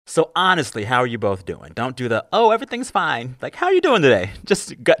So honestly, how are you both doing? Don't do the, oh, everything's fine. Like, how are you doing today?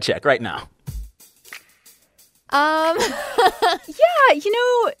 Just gut check right now. Yeah,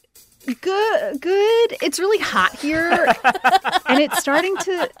 good. It's really hot here. And it's starting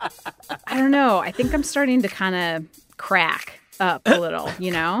to, I don't know. I think I'm starting to kind of crack up a little,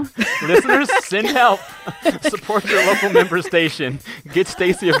 Listeners, send help. Support your local member station. Get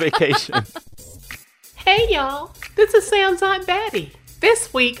Stacey a vacation. Hey, y'all. This is Sam's Aunt Betty.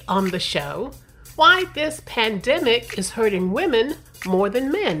 This week on the show, why this pandemic is hurting women more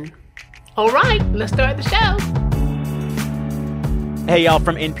than men. All right, let's start the show. Hey, y'all,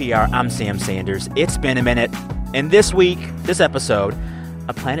 from NPR, I'm Sam Sanders. It's been a minute. And this week, this episode,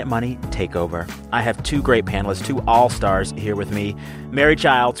 a Planet Money takeover. I have two great panelists, two all-stars here with me. Mary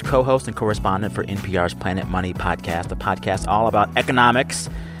Childs, co-host and correspondent for NPR's Planet Money podcast, a podcast all about economics.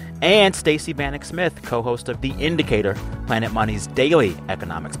 And Stacey Bannock-Smith, co-host of The Indicator, Planet Money's daily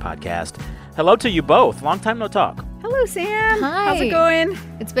economics podcast. Hello to you both. Long time no talk. Hello, Sam. Hi. How's it going?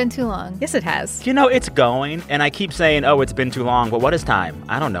 It's been too long. Yes, it has. It's going, and I keep saying, oh, it's been too long, but what is time?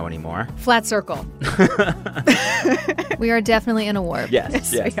 I don't know anymore. Flat circle. We are definitely in a warp.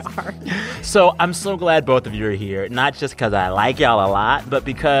 Yes. We are. So I'm so glad both of you are here, not just because I like y'all a lot, but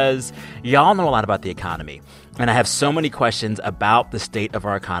because y'all know a lot about the economy. And I have so many questions about the state of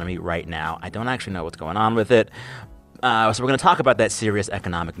our economy right now. I don't actually know what's going on with it. So we're going to talk about that serious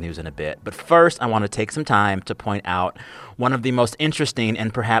economic news in a bit. But first, I want to take some time to point out one of the most interesting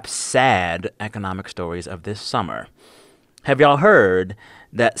and perhaps sad economic stories of this summer. Have y'all heard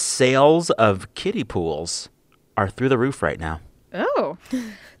that sales of kiddie pools are through the roof right now? Oh,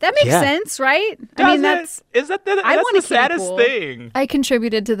 that makes sense, right? That's the saddest pool. thing. I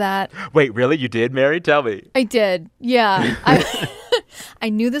contributed to that. Wait, really? You did, Mary? Tell me. I did. Yeah. I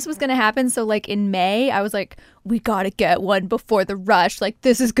knew this was going to happen. So like in May, I was like, we got to get one before the rush. Like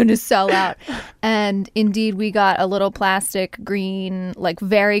this is going to sell out. And indeed, we got a little plastic green, like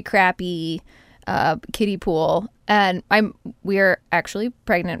very crappy kiddie pool. And we're actually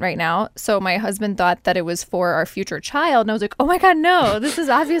pregnant right now. So my husband thought that it was for our future child. And I was like, oh my God, no, this is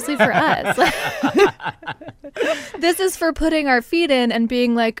obviously for us. This is for putting our feet in and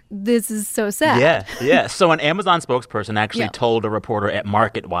being like, this is so sad. Yeah. So an Amazon spokesperson actually told a reporter at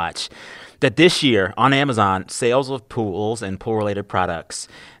MarketWatch that this year on Amazon, sales of pools and pool-related products,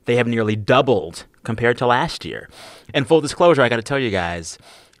 they have nearly doubled compared to last year. And full disclosure, I got to tell you guys,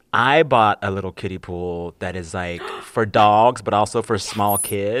 I bought a little kiddie pool that is like for dogs, but also for small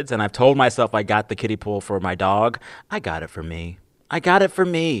kids. And I've told myself I got the kiddie pool for my dog. I got it for me.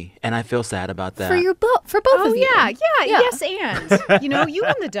 And I feel sad about that. For both of you. Yeah. Yes, and. You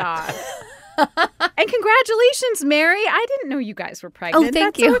and the dog. And congratulations, Mary. I didn't know you guys were pregnant. Oh,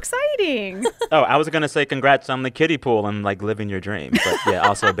 thank That's you. so exciting. Oh, I was going to say congrats on the kiddie pool and like living your dream. But yeah,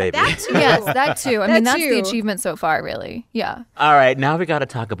 also a baby. That too. Yes, that too. I mean, that's the too. achievement so far, really. Yeah. All right, now we got to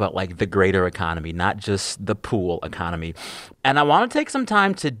talk about like the greater economy, not just the pool economy. And I want to take some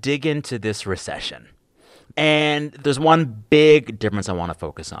time to dig into this recession. And there's one big difference I want to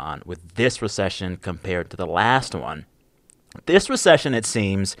focus on with this recession compared to the last one. This recession, it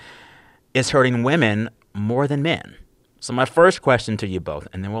seems, is hurting women more than men. So my first question to you both,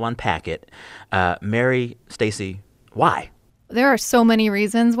 and then we'll unpack it. Mary, Stacey, why? There are so many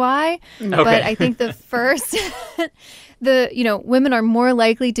reasons why, but I think the first, women are more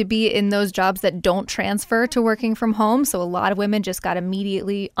likely to be in those jobs that don't transfer to working from home. So a lot of women just got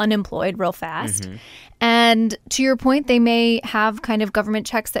immediately unemployed real fast. Mm-hmm. And to your point, they may have kind of government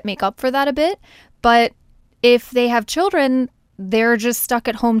checks that make up for that a bit. But if they have children, they're just stuck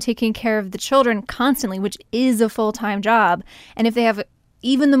at home taking care of the children constantly, which is a full-time job. And if they have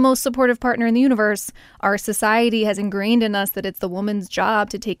even the most supportive partner in the universe, our society has ingrained in us that it's the woman's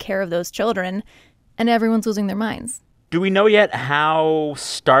job to take care of those children, and everyone's losing their minds. Do we know yet how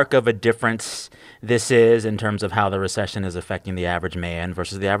stark of a difference this is in terms of how the recession is affecting the average man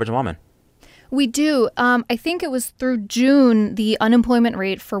versus the average woman? We do. I think it was through June, the unemployment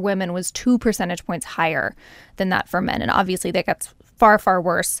rate for women was 2 percentage points higher than that for men. And obviously that gets far, far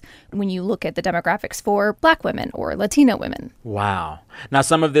worse when you look at the demographics for Black women or Latino women. Wow. Now,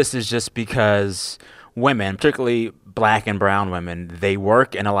 some of this is just because women, particularly Black and brown women, they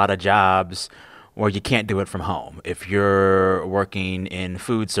work in a lot of jobs where you can't do it from home. If you're working in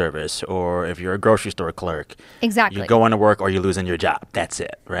food service or if you're a grocery store clerk, exactly, you're going to work or you're losing your job. That's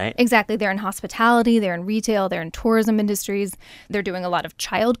it, right? Exactly. They're in hospitality, they're in retail, they're in tourism industries. They're doing a lot of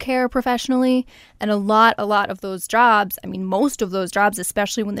childcare professionally. And a lot of those jobs, I mean, most of those jobs,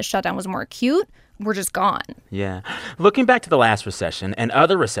 especially when the shutdown was more acute, were just gone. Yeah. Looking back to the last recession and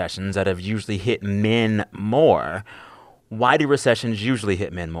other recessions that have usually hit men more, why do recessions usually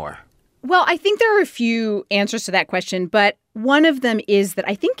hit men more? Well, I think there are a few answers to that question, but one of them is that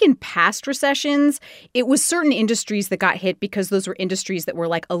I think in past recessions, it was certain industries that got hit because those were industries that were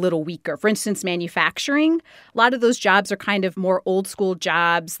like a little weaker. For instance, manufacturing. A lot of those jobs are kind of more old school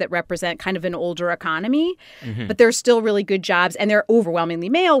jobs that represent kind of an older economy, but they're still really good jobs and they're overwhelmingly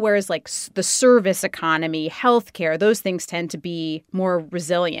male, whereas like the service economy, healthcare, those things tend to be more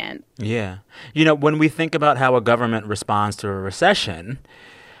resilient. Yeah. You know, when we think about how a government responds to a recession,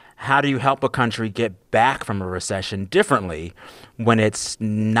 how do you help a country get back from a recession differently when it's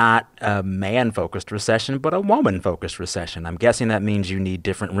not a man-focused recession, but a woman-focused recession? I'm guessing that means you need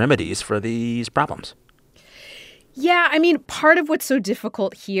different remedies for these problems. Yeah, I mean, part of what's so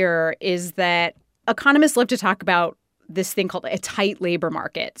difficult here is that economists love to talk about this thing called a tight labor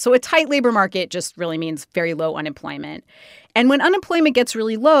market. So a tight labor market just really means very low unemployment. And when unemployment gets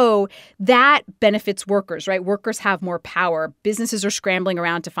really low, that benefits workers, right? Workers have more power. Businesses are scrambling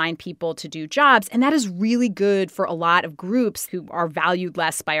around to find people to do jobs. And that is really good for a lot of groups who are valued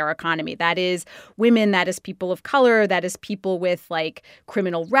less by our economy. That is women, that is people of color, that is people with like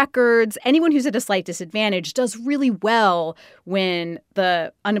criminal records. Anyone who's at a slight disadvantage does really well when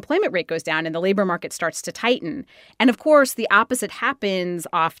the unemployment rate goes down and the labor market starts to tighten. And of course, the opposite happens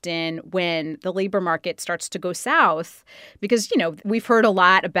often when the labor market starts to go south. Because, you know, we've heard a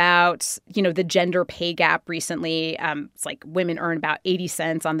lot about, you know, the gender pay gap recently. It's like women earn about 80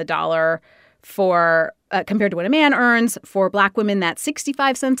 cents on the dollar for compared to what a man earns. For Black women, that's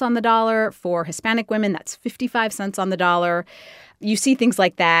 65 cents on the dollar. For Hispanic women, that's 55 cents on the dollar. You see things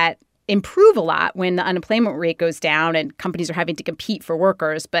like that improve a lot when the unemployment rate goes down and companies are having to compete for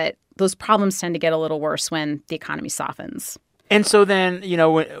workers. But those problems tend to get a little worse when the economy softens. And so then, you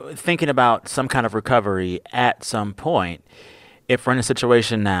know, thinking about some kind of recovery at some point, if we're in a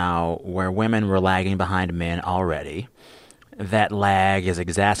situation now where women were lagging behind men already, that lag is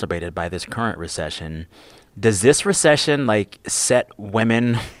exacerbated by this current recession. Does this recession, like, set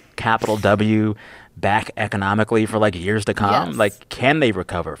women, capital W, back economically for, like, years to come? Yes. Like, can they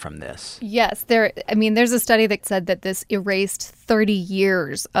recover from this? Yes. There's a study that said that this erased 30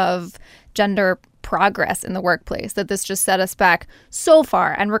 years of gender progress in the workplace, that this just set us back so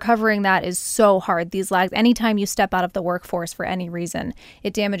far, and recovering that is so hard. These lags, anytime you step out of the workforce for any reason,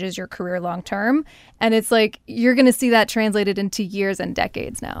 it damages your career long term. And it's like you're going to see that translated into years and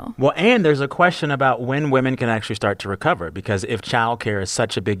decades now. Well, and there's a question about when women can actually start to recover, because if childcare is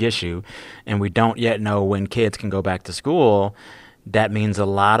such a big issue and we don't yet know when kids can go back to school, that means a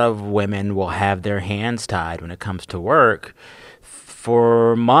lot of women will have their hands tied when it comes to work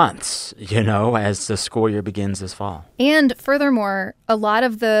for months, you know, as the school year begins this fall. And furthermore, a lot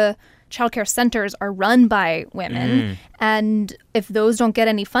of the childcare centers are run by women. And if those don't get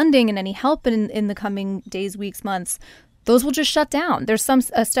any funding and any help in the coming days, weeks, months, those will just shut down. There's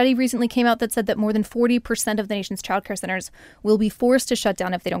a study recently came out that said that more than 40% of the nation's childcare centers will be forced to shut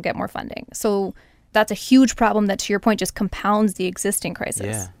down if they don't get more funding. So that's a huge problem that, to your point, just compounds the existing crisis.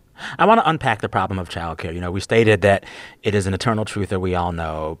 Yeah. I want to unpack the problem of childcare. You know, we stated that it is an eternal truth that we all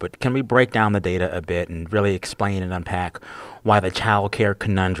know, but can we break down the data a bit and really explain and unpack why the childcare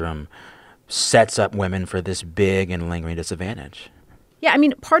conundrum sets up women for this big and lingering disadvantage? Yeah, I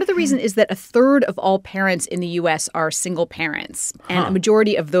mean, part of the reason is that a third of all parents in the U.S. are single parents, and a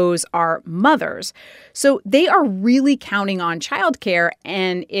majority of those are mothers. So they are really counting on childcare.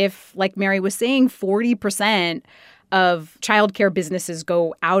 And if, like Mary was saying, 40% of childcare businesses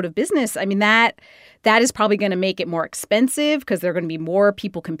go out of business, I mean, that is probably going to make it more expensive because there are going to be more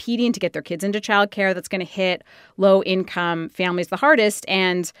people competing to get their kids into childcare. That's going to hit low-income families the hardest.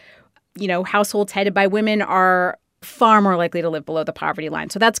 And, you know, households headed by women are far more likely to live below the poverty line.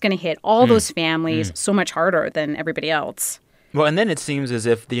 So that's going to hit all those families so much harder than everybody else. Well, and then it seems as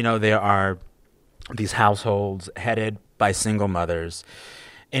if, you know, there are these households headed by single mothers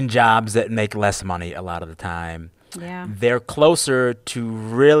in jobs that make less money a lot of the time. Yeah. They're closer to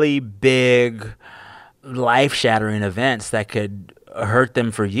really big, life-shattering events that could hurt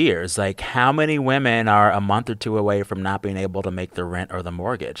them for years. Like, how many women are a month or two away from not being able to make the rent or the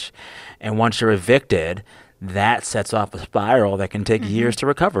mortgage? And once you're evicted, that sets off a spiral that can take years to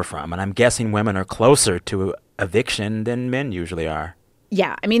recover from. And I'm guessing women are closer to eviction than men usually are.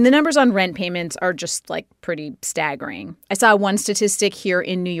 Yeah, I mean, the numbers on rent payments are just like pretty staggering. I saw one statistic here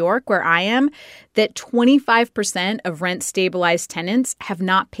in New York, where I am, that 25% of rent-stabilized tenants have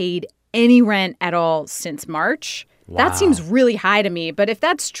not paid any rent at all since March. Wow. That seems really high to me. But if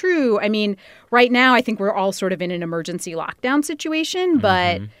that's true, I mean, right now I think we're all sort of in an emergency lockdown situation.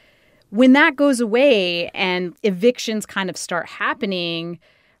 But when that goes away and evictions kind of start happening,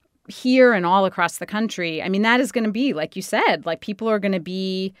 here and all across the country, I mean, that is going to be, like you said, like people are going to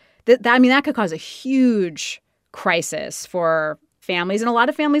be, that could cause a huge crisis for families. And a lot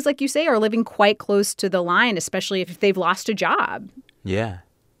of families, like you say, are living quite close to the line, especially if they've lost a job. Yeah.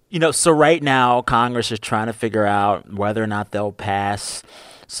 So right now, Congress is trying to figure out whether or not they'll pass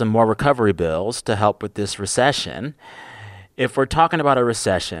some more recovery bills to help with this recession. If we're talking about a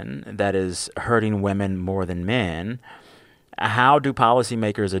recession that is hurting women more than men, how do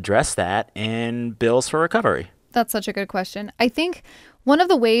policymakers address that in bills for recovery? That's such a good question. I think one of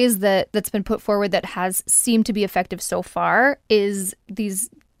the ways that's been put forward that has seemed to be effective so far is these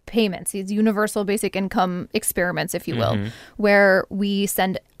payments, these universal basic income experiments, if you will, where we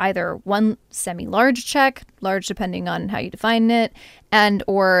send either one semi-large check, large depending on how you define it, and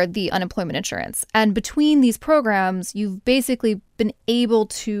or the unemployment insurance. And between these programs, you've basically been able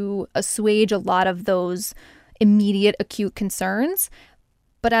to assuage a lot of those immediate acute concerns.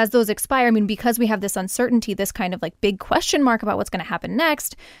 But as those expire, I mean, because we have this uncertainty, this kind of like big question mark about what's going to happen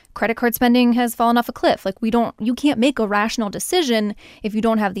next, credit card spending has fallen off a cliff. Like you can't make a rational decision if you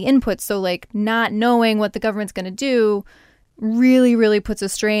don't have the input. So like not knowing what the government's going to do really, really puts a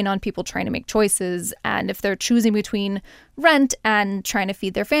strain on people trying to make choices. And if they're choosing between rent and trying to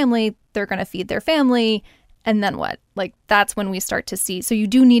feed their family, they're going to feed their family. And then what? Like that's when we start to see. So you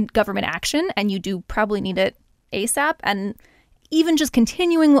do need government action, and you do probably need it ASAP. And even just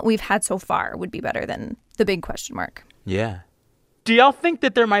continuing what we've had so far would be better than the big question mark. Yeah. Do y'all think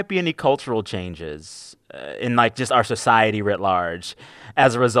that there might be any cultural changes in like just our society writ large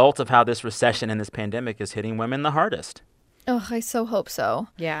as a result of how this recession and this pandemic is hitting women the hardest? Oh, I so hope so.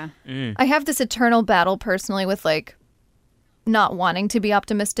 Yeah. I have this eternal battle personally with like not wanting to be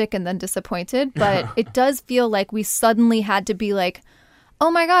optimistic and then disappointed. But it does feel like we suddenly had to be like, oh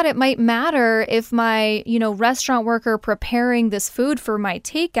my God, it might matter if my, restaurant worker preparing this food for my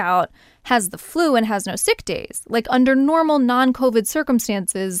takeout has the flu and has no sick days. Like under normal non-COVID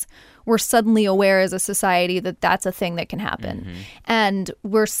circumstances, we're suddenly aware as a society that that's a thing that can happen. And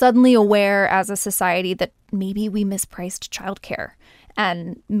we're suddenly aware as a society that maybe we mispriced childcare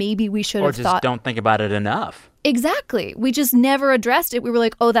and maybe we should have thought. Or just don't think about it enough. Exactly. We just never addressed it. We were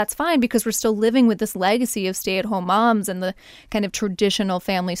like, oh, that's fine, because we're still living with this legacy of stay-at-home moms and the kind of traditional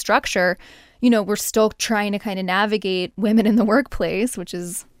family structure. We're still trying to kind of navigate women in the workplace, which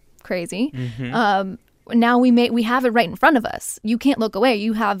is crazy. Now we have it right in front of us. You can't look away.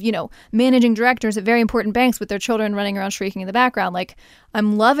 You have, managing directors at very important banks with their children running around shrieking in the background. Like,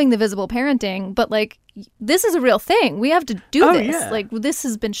 I'm loving the visible parenting, but like, this is a real thing. We have to do this. Yeah. Like, this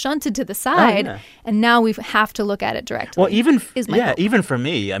has been shunted to the side, and now we have to look at it directly. Well, even for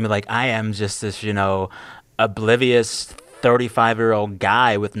me, I mean, like, I am just this, oblivious 35-year-old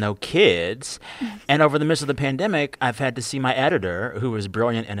guy with no kids. And over the midst of the pandemic, I've had to see my editor, who was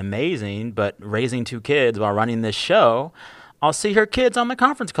brilliant and amazing, but raising 2 kids while running this show, I'll see her kids on the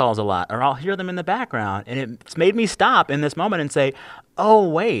conference calls a lot, or I'll hear them in the background. And it's made me stop in this moment and say, oh,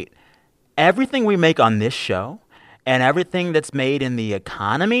 wait, everything we make on this show and everything that's made in the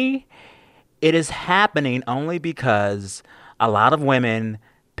economy, it is happening only because a lot of women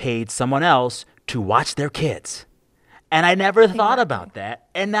paid someone else to watch their kids. And I never thought about that.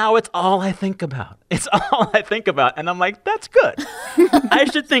 And now it's all I think about. It's all I think about. And I'm like, that's good. I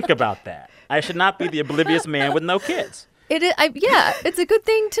should think about that. I should not be the oblivious man with no kids. It is, it's a good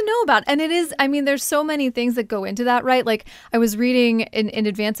thing to know about. And it is, I mean, there's so many things that go into that, right? Like I was reading in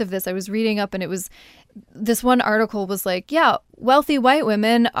advance of this, I was reading up, and it was, this one article was like, yeah, wealthy white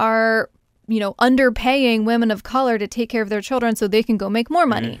women are underpaying women of color to take care of their children so they can go make more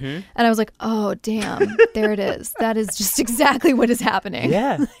money. And I was like, oh, damn, there it is. That is just exactly what is happening.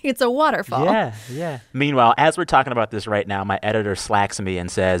 Yeah. It's a waterfall. Yeah. Meanwhile, as we're talking about this right now, my editor slacks me and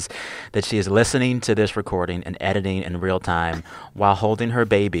says that she is listening to this recording and editing in real time while holding her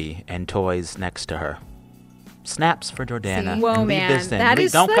baby and toys next to her. Snaps for Jordana. Whoa, man.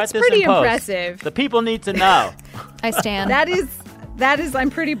 That's pretty impressive. The people need to know. I stand. That is, I'm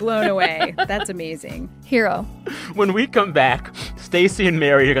pretty blown away. That's amazing. Hero. When we come back, Stacey and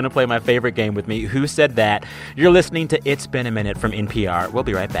Mary are going to play my favorite game with me, Who Said That? You're listening to It's Been a Minute from NPR. We'll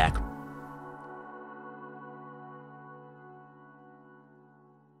be right back.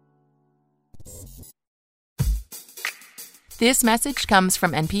 This message comes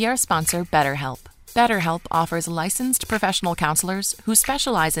from NPR sponsor BetterHelp. BetterHelp offers licensed professional counselors who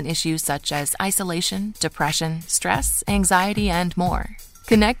specialize in issues such as isolation, depression, stress, anxiety, and more.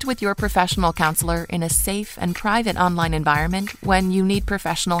 Connect with your professional counselor in a safe and private online environment when you need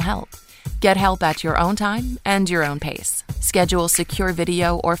professional help. Get help at your own time and your own pace. Schedule secure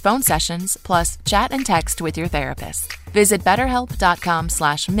video or phone sessions, plus chat and text with your therapist. Visit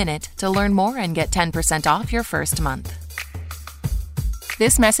betterhelp.com/minute to learn more and get 10% off your first month.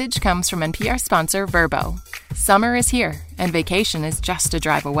 This message comes from NPR sponsor Vrbo. Summer is here, and vacation is just a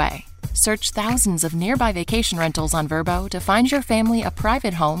drive away. Search thousands of nearby vacation rentals on Vrbo to find your family a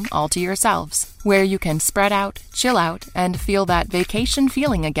private home all to yourselves, where you can spread out, chill out, and feel that vacation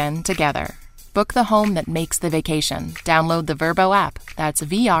feeling again together. Book the home that makes the vacation. Download the Vrbo app. That's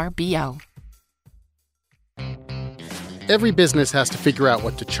VRBO. Every business has to figure out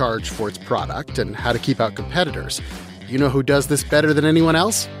what to charge for its product and how to keep out competitors. You know who does this better than anyone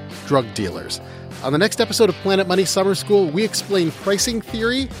else? Drug dealers. On the next episode of Planet Money Summer School, we explain pricing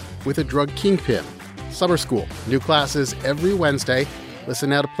theory with a drug kingpin. Summer School, new classes every Wednesday. Listen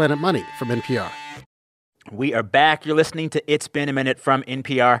now to Planet Money from NPR. We are back. You're listening to It's Been a Minute from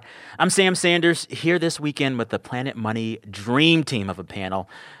NPR. I'm Sam Sanders, here this weekend with the Planet Money dream team of a panel.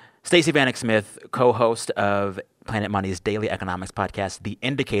 Stacey Vanek Smith, co-host of Planet Money's daily economics podcast, The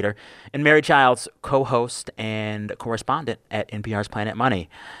Indicator, and Mary Childs, co-host and correspondent at NPR's Planet Money.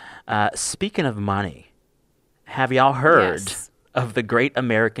 Speaking of money, have y'all heard of the great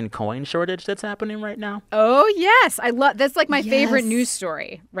American coin shortage that's happening right now? Oh, yes. That's like my favorite news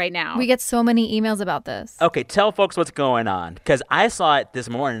story right now. We get so many emails about this. Okay, tell folks what's going on, because I saw it this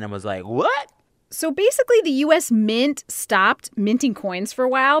morning and was like, what? So basically, the U.S. Mint stopped minting coins for a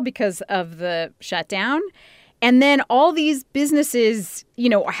while because of the shutdown. And then all these businesses,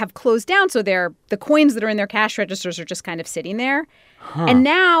 have closed down. So the coins that are in their cash registers are just kind of sitting there. Huh. And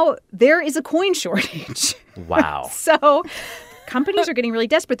now there is a coin shortage. Wow. So companies are getting really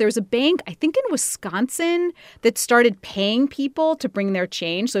desperate. There was a bank, I think in Wisconsin, that started paying people to bring their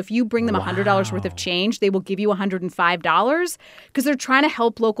change. So if you bring them $100 worth of change, they will give you $105 because they're trying to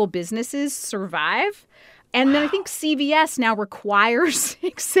help local businesses survive. And then I think CVS now requires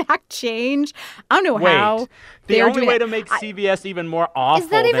exact change. I don't know how. The only way to make CVS even more awful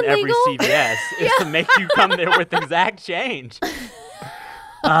than every legal? CVS is to make you come there with exact change.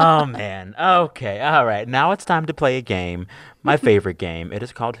 Oh, man. Okay. All right. Now it's time to play a game. My favorite game. It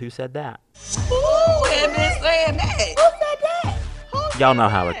is called Who Said That? Ooh, and been saying that. Who said that? Y'all know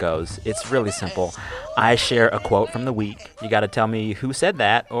how it goes. It's really simple. I share a quote from the week. You got to tell me who said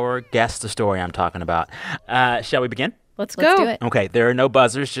that or guess the story I'm talking about. Shall we begin? Let's go. Do it. Okay, there are no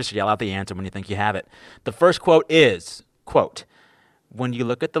buzzers. Just yell out the answer when you think you have it. The first quote is, quote, "When you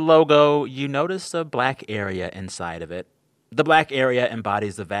look at the logo, you notice a black area inside of it. The black area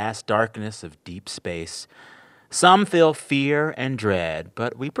embodies the vast darkness of deep space. Some feel fear and dread,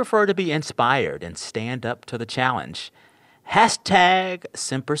 but we prefer to be inspired and stand up to the challenge. Hashtag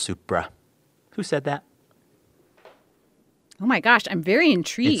Semper Supra." Who said that? Oh, my gosh. I'm very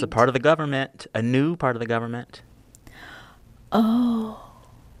intrigued. It's a part of the government, a new part of the government. Oh,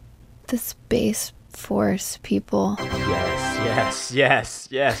 the Space Force people. Yes,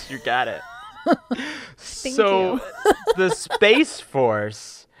 you got it. Thank you. The Space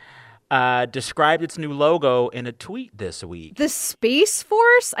Force described its new logo in a tweet this week. The Space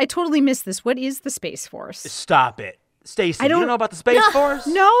Force? I totally missed this. What is the Space Force? Stop it. Stacey, you don't know about the Space Force?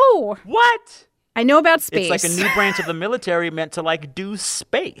 No. What? I know about space. It's like a new branch of the military meant to, do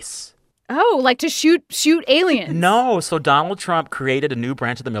space. Oh, like to shoot aliens. No. So Donald Trump created a new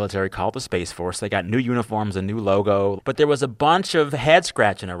branch of the military called the Space Force. They got new uniforms, a new logo. But there was a bunch of head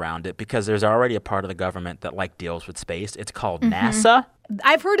scratching around it because there's already a part of the government that, deals with space. It's called NASA.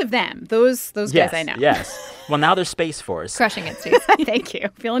 I've heard of them. Those guys I know. Yes. Well, now they're Space Force. Crushing it, Stacey. Thank you.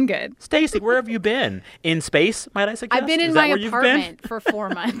 Feeling good. Stacey, where have you been? In space, might I suggest? I've been in my apartment for 4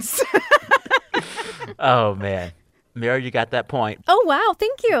 months. Oh, man. Mary, you got that point. Oh, wow.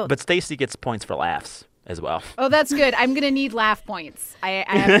 Thank you. But Stacey gets points for laughs as well. Oh, that's good. I'm going to need laugh points. I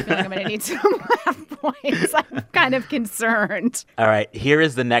have a feeling I'm going to need some laugh points. I'm kind of concerned. All right. Here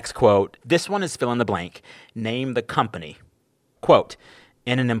is the next quote. This one is fill in the blank. Name the company. Quote,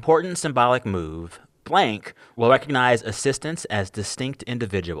 "In an important symbolic move, blank will recognize assistants as distinct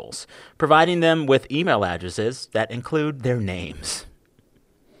individuals, providing them with email addresses that include their names."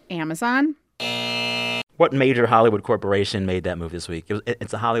 Amazon? What major Hollywood corporation made that move this week?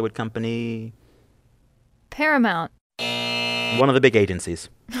 It's a Hollywood company. Paramount. One of the big agencies.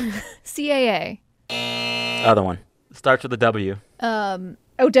 CAA. Other one. Starts with a W.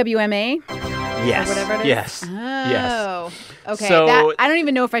 OWMA? Yes. Or whatever it is? Yes. Oh. Yes. Okay. So, I don't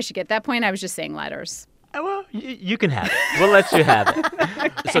even know if I should get that point. I was just saying letters. Well, you can have it. We'll let you have it.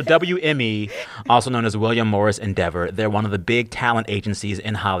 Okay. So WME, also known as William Morris Endeavor, they're one of the big talent agencies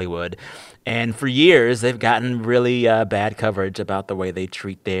in Hollywood. And for years, they've gotten really bad coverage about the way they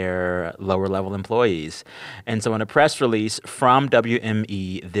treat their lower-level employees. And so in a press release from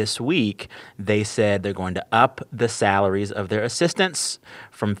WME this week, they said they're going to up the salaries of their assistants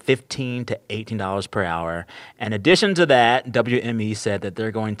from $15 to $18 per hour. In addition to that, WME said that they're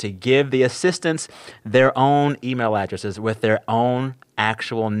going to give the assistants their own email addresses with their own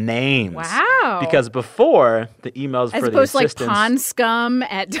actual names. Wow. Because before, the emails As for the opposed to like assistants... pawnscum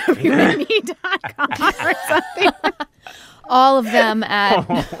at WME.com or something. All of them at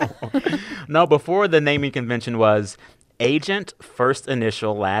No, before the naming convention was agent, first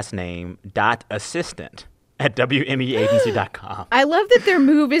initial, last name, dot assistant at WMEagency.com. I love that their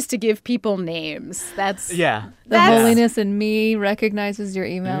move is to give people names. That's Yeah. The Holiness in Me recognizes your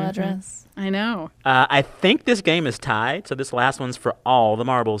email address. I know. I think this game is tied, so this last one's for all the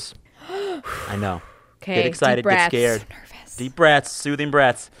marbles. I know. Okay. Get excited, get scared. Nervous. Deep breaths, soothing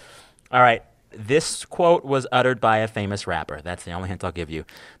breaths. All right. This quote was uttered by a famous rapper. That's the only hint I'll give you.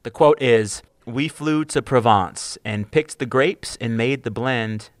 The quote is, "We flew to Provence and picked the grapes and made the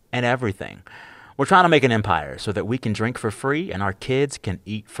blend and everything. We're trying to make an empire so that we can drink for free and our kids can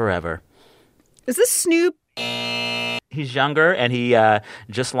eat forever." Is this Snoop? He's younger, and he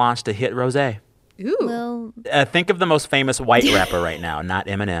just launched a hit rosé. Ooh. Well, Think of the most famous white rapper right now, not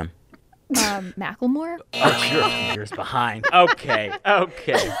Eminem. Macklemore? Oh, you're a few years behind. Okay.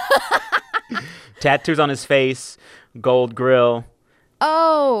 Tattoos on his face, gold grill.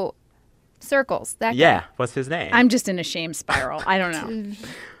 Oh, Circles. That guy. Yeah, what's his name? I'm just in a shame spiral. I don't know.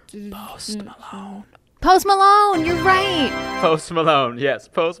 Post Malone. Post Malone, you're right. Post Malone, yes,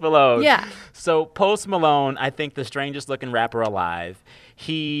 Post Malone. Yeah. So Post Malone, I think the strangest looking rapper alive.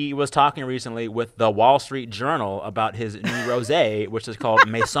 He was talking recently with the Wall Street Journal about his new rosé, which is called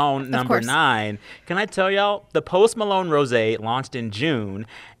Maison Number 9. Can I tell y'all, the Post Malone rosé launched in June,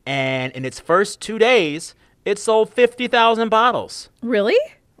 and in its first 2 days, it sold 50,000 bottles. Really?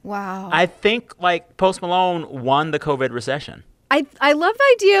 Wow. I think like Post Malone won the COVID recession. I love the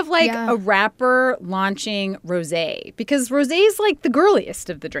idea of like Yeah. a rapper launching rosé because rosé is like the girliest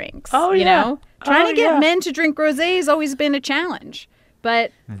of the drinks. Oh, you yeah. know? Trying Oh, to get yeah. men to drink rosé has always been a challenge.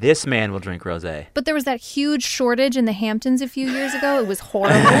 But This man will drink rosé. But there was that huge shortage in the Hamptons a few years ago. It was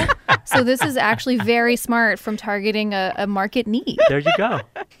horrible. So this is actually very smart from targeting a market need. There you go.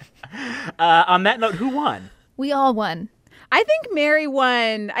 On that note, who won? We all won. I think Mary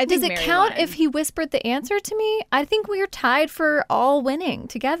won. Does it count if he whispered the answer to me? I think we are tied for all winning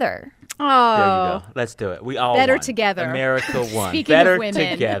together. Oh. There you go. Let's do it. We all Better won. together. America won. Speaking of Better women.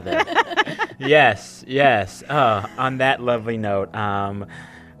 together. Yes. On that lovely note,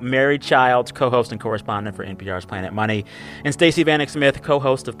 Mary Childs, co-host and correspondent for NPR's Planet Money, and Stacey Vanek Smith,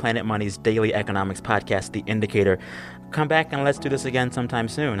 co-host of Planet Money's daily economics podcast, The Indicator. Come back and let's do this again sometime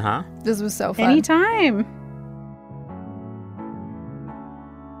soon, huh? This was so fun. Anytime.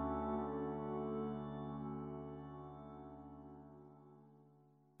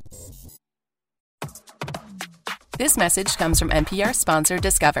 This message comes from NPR sponsor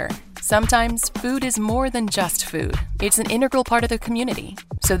Discover. Sometimes food is more than just food. It's an integral part of the community.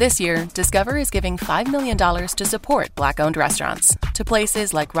 So this year, Discover is giving $5 million to support Black-owned restaurants. To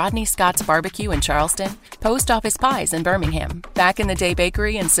places like Rodney Scott's Barbecue in Charleston, Post Office Pies in Birmingham, Back in the Day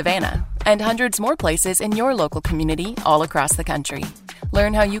Bakery in Savannah, and hundreds more places in your local community all across the country.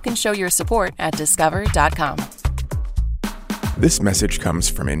 Learn how you can show your support at discover.com. This message comes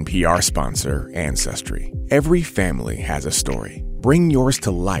from NPR sponsor Ancestry. Every family has a story. Bring yours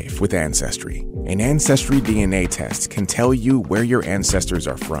to life with Ancestry. An Ancestry DNA test can tell you where your ancestors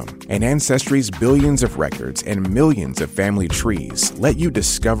are from. And Ancestry's billions of records and millions of family trees let you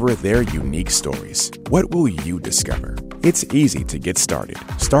discover their unique stories. What will you discover? It's easy to get started.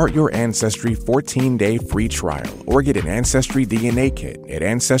 Start your Ancestry 14-day free trial or get an Ancestry DNA kit at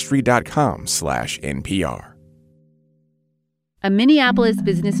Ancestry.com/NPR. A Minneapolis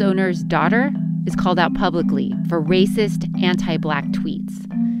business owner's daughter is called out publicly for racist, anti-Black tweets.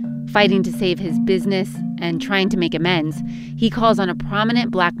 Fighting to save his business and trying to make amends, he calls on a prominent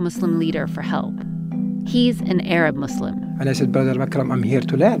Black Muslim leader for help. He's an Arab Muslim. And I said, Brother Makram, I'm here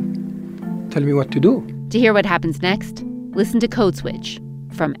to learn. Tell me what to do. To hear what happens next, listen to Code Switch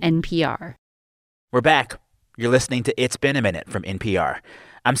from NPR. We're back. You're listening to It's Been a Minute from NPR.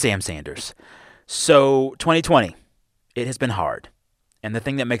 I'm Sam Sanders. So 2020, it has been hard. And the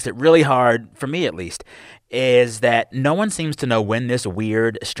thing that makes it really hard, for me at least, is that no one seems to know when this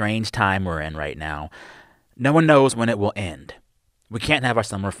weird, strange time we're in right now, no one knows when it will end. We can't have our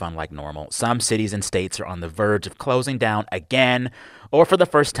summer fun like normal. Some cities and states are on the verge of closing down again or for the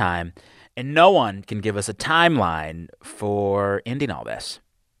first time, and no one can give us a timeline for ending all this.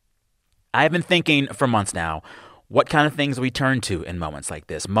 I've been thinking for months now what kind of things we turn to in moments like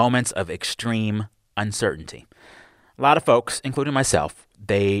this, moments of extreme uncertainty. A lot of folks, including myself,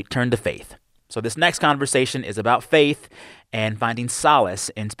 they turn to faith. So this next conversation is about faith and finding solace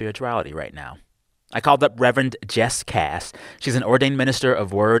in spirituality right now. I called up Reverend Jess Cass. She's an ordained minister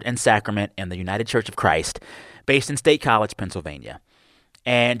of Word and Sacrament in the United Church of Christ, based in State College, Pennsylvania.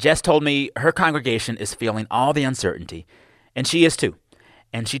 And Jess told me her congregation is feeling all the uncertainty, and she is too.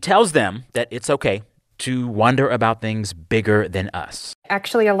 And she tells them that it's okay to wonder about things bigger than us.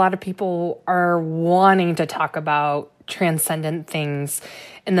 Actually, a lot of people are wanting to talk about transcendent things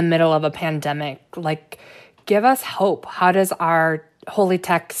in the middle of a pandemic. Like, give us hope. How does our holy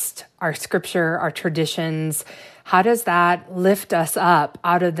text, our scripture, our traditions, how does that lift us up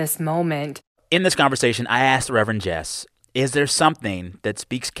out of this moment? In this conversation, I asked Reverend Jess, is there something that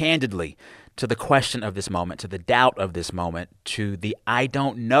speaks candidly to the question of this moment, to the doubt of this moment, to the I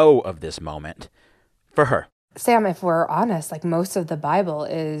don't know of this moment for her? Sam, if we're honest, like most of the Bible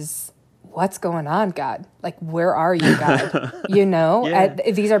is, what's going on, God? Like, where are you, God? You know,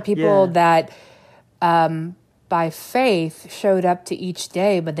 these are people that by faith showed up to each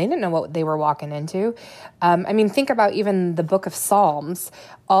day, but they didn't know what they were walking into. I mean, think about even the book of Psalms,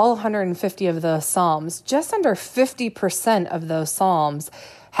 all 150 of those Psalms, just under 50% of those Psalms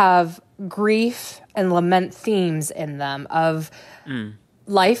have grief and lament themes in them of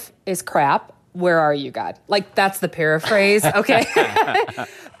life is crap. Where are you, God? Like, that's the paraphrase, okay?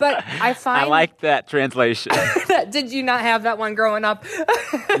 But I find... I like that translation. Did you not have that one growing up?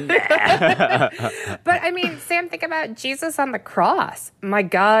 But, I mean, Sam, think about Jesus on the cross. My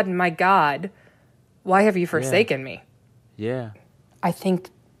God, why have you forsaken me? Yeah. I think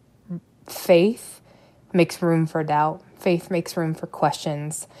faith makes room for doubt. Faith makes room for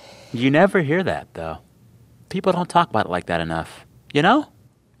questions. You never hear that, though. People don't talk about it like that enough, you know?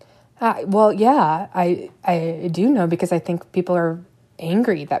 Well, yeah, I do know because I think people are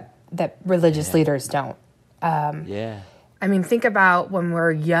angry that religious leaders don't. I mean, think about when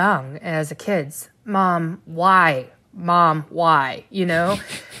we're young as kids. Mom, why? Mom, why? You know?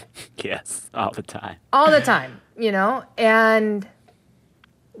 Yes, all the time. All the time, you know? And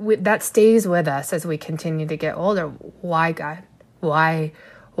that stays with us as we continue to get older. Why, God? Why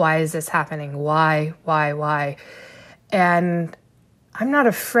is this happening? Why? And I'm not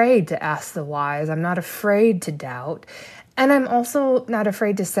afraid to ask the whys. I'm not afraid to doubt. And I'm also not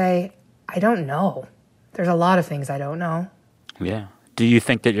afraid to say, I don't know. There's a lot of things I don't know. Yeah. Do you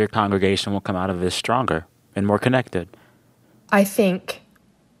think that your congregation will come out of this stronger and more connected? I think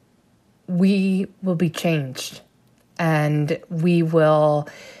we will be changed. And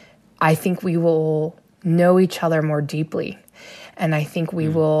I think we will know each other more deeply. And I think we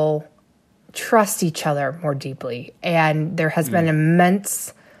will trust each other more deeply. And there has been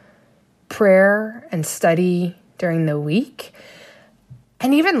immense prayer and study during the week.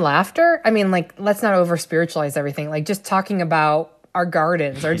 And even laughter. I mean, like, let's not over spiritualize everything. Like, just talking about our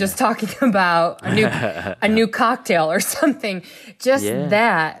gardens or just talking about a new cocktail or something. Just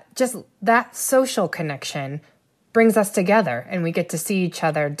that social connection brings us together and we get to see each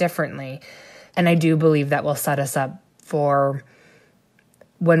other differently. And I do believe that will set us up for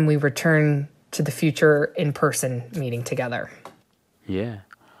when we return to the future in-person meeting together. Yeah.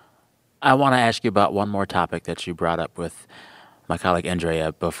 I want to ask you about one more topic that you brought up with my colleague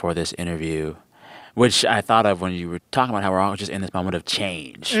Andrea before this interview, which I thought of when you were talking about how we're all just in this moment of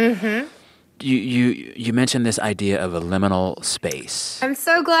change. Mm-hmm. You mentioned this idea of a liminal space. I'm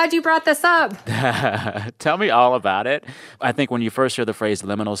so glad you brought this up. Tell me all about it. I think when you first hear the phrase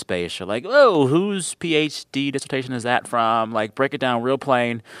liminal space, you're like, oh, whose PhD dissertation is that from? Like, break it down real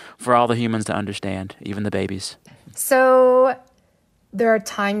plain for all the humans to understand, even the babies. So there are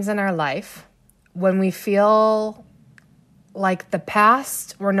times in our life when we feel like the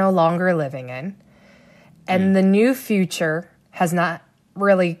past we're no longer living in, and the new future has not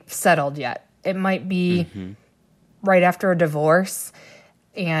really settled yet. It might be right after a divorce,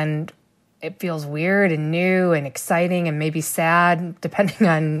 and it feels weird and new and exciting and maybe sad, depending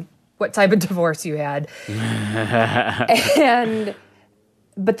on what type of divorce you had.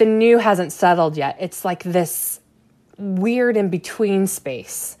 But the new hasn't settled yet. It's like this weird in-between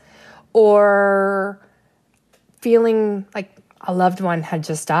space, or feeling like a loved one had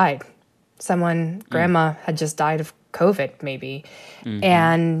just died. Grandma had just died of COVID, maybe.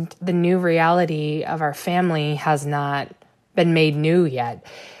 And the new reality of our family has not been made new yet.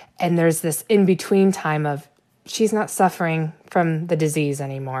 And there's this in-between time of she's not suffering from the disease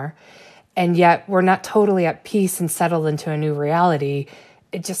anymore. And yet we're not totally at peace and settled into a new reality.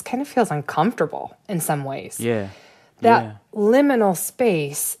 It just kind of feels uncomfortable in some ways. Yeah. That liminal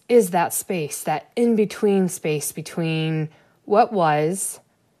space is that space, that in-between space between what was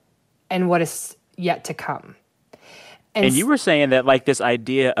and what is yet to come. And you were saying that, like, this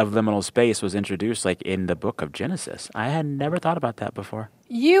idea of liminal space was introduced, like, in the book of Genesis. I had never thought about that before.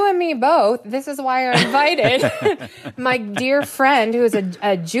 You and me both. This is why I invited my dear friend who is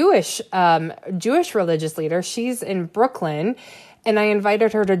a Jewish religious leader. She's in Brooklyn, and I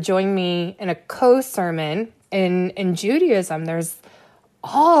invited her to join me in a co-sermon. In Judaism, there's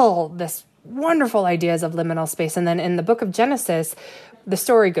all this wonderful ideas of liminal space. And then in the book of Genesis, the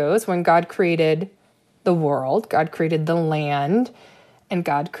story goes when God created the world, God created the land, and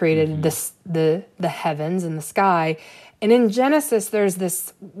God created the heavens and the sky. And in Genesis, there's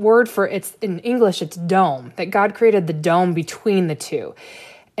this word for it's in English, it's dome, that God created the dome between the two.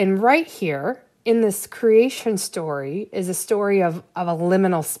 And right here in this creation story is a story of a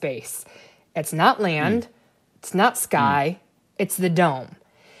liminal space. It's not land, it's not sky, it's the dome.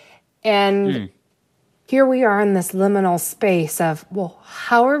 And here we are in this liminal space of, well,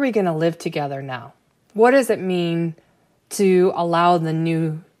 how are we going to live together now? What does it mean to allow the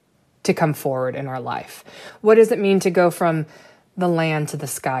new to come forward in our life? What does it mean to go from the land to the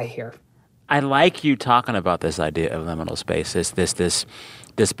sky here? I like you talking about this idea of liminal space, this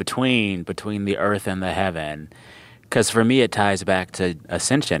between the earth and the heaven. Because for me, it ties back to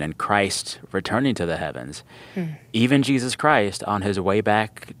ascension and Christ returning to the heavens. Even Jesus Christ, on his way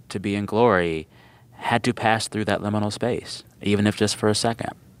back to be in glory, had to pass through that liminal space, even if just for a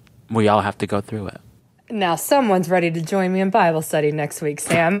second. We all have to go through it. Now, someone's ready to join me in Bible study next week,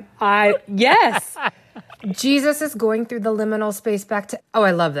 Sam. Yes. Jesus is going through the liminal space back to... Oh,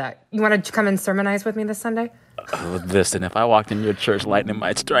 I love that. You want to come and sermonize with me this Sunday? Oh, listen, if I walked in your church, lightning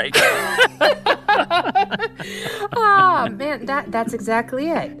might strike. Oh, man, that's exactly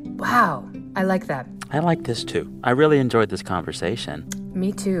it. Wow. I like that. I like this, too. I really enjoyed this conversation.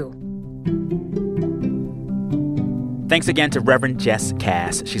 Me, too. Thanks again to Reverend Jess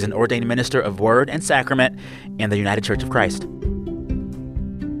Cass. She's an ordained minister of Word and Sacrament in the United Church of Christ.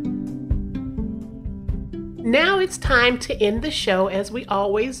 Now it's time to end the show as we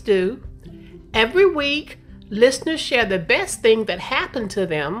always do. Every week, listeners share the best thing that happened to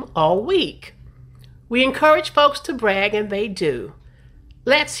them all week. We encourage folks to brag, and they do.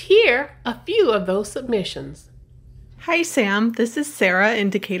 Let's hear a few of those submissions. Hi, Sam. This is Sarah in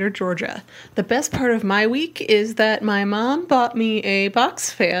Decatur, Georgia. The best part of my week is that my mom bought me a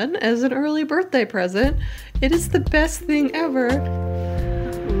box fan as an early birthday present. It is the best thing ever.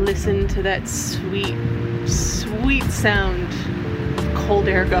 Listen to that sweet, sweet sound of cold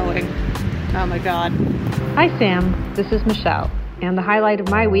air going. Oh my God. Hi, Sam. This is Michelle. And the highlight of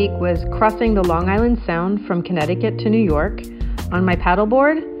my week was crossing the Long Island Sound from Connecticut to New York on my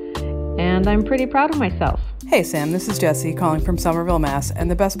paddleboard. And I'm pretty proud of myself. Hey Sam, this is Jessie calling from Somerville, Mass.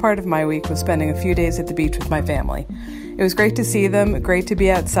 And the best part of my week was spending a few days at the beach with my family. It was great to see them, great to be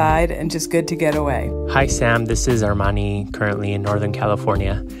outside, and just good to get away. Hi Sam, this is Armani, currently in Northern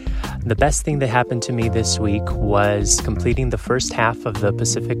California. The best thing that happened to me this week was completing the first half of the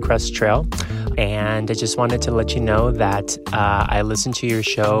Pacific Crest Trail. And I just wanted to let you know that I listen to your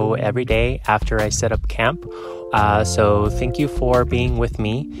show every day after I set up camp. So thank you for being with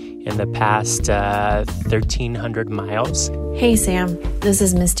me in the past 1,300 miles. Hey Sam, this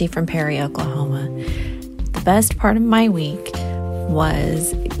is Misty from Perry, Oklahoma. The best part of my week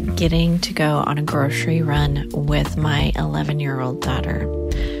was getting to go on a grocery run with my 11-year-old daughter.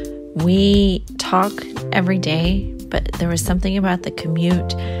 We talk every day, but there was something about the commute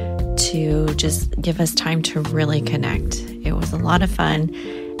to just give us time to really connect. It was a lot of fun,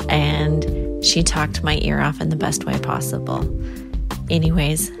 and she talked my ear off in the best way possible.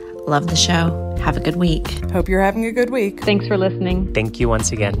 Anyways, love the show. Have a good week. Hope you're having a good week. Thanks for listening. Thank you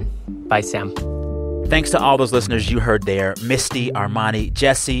once again. Bye, Sam. Thanks to all those listeners you heard there, Misty, Armani,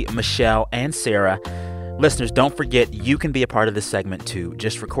 Jessie, Michelle, and Sarah. Listeners, don't forget you can be a part of this segment too.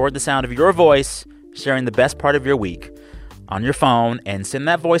 Just record the sound of your voice sharing the best part of your week on your phone and send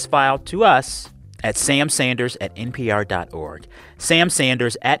that voice file to us at samsanders@npr.org.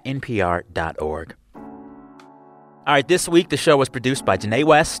 samsanders@npr.org. All right, this week the show was produced by Janae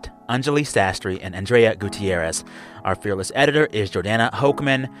West, Anjali Sastry, and Andrea Gutierrez. Our fearless editor is Jordana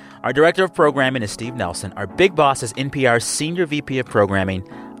Hochman. Our director of programming is Steve Nelson. Our big boss is NPR's senior VP of programming,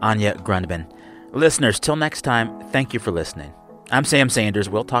 Anya Grundman. Listeners, till next time, thank you for listening. I'm Sam Sanders.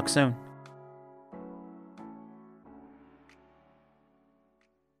 We'll talk soon.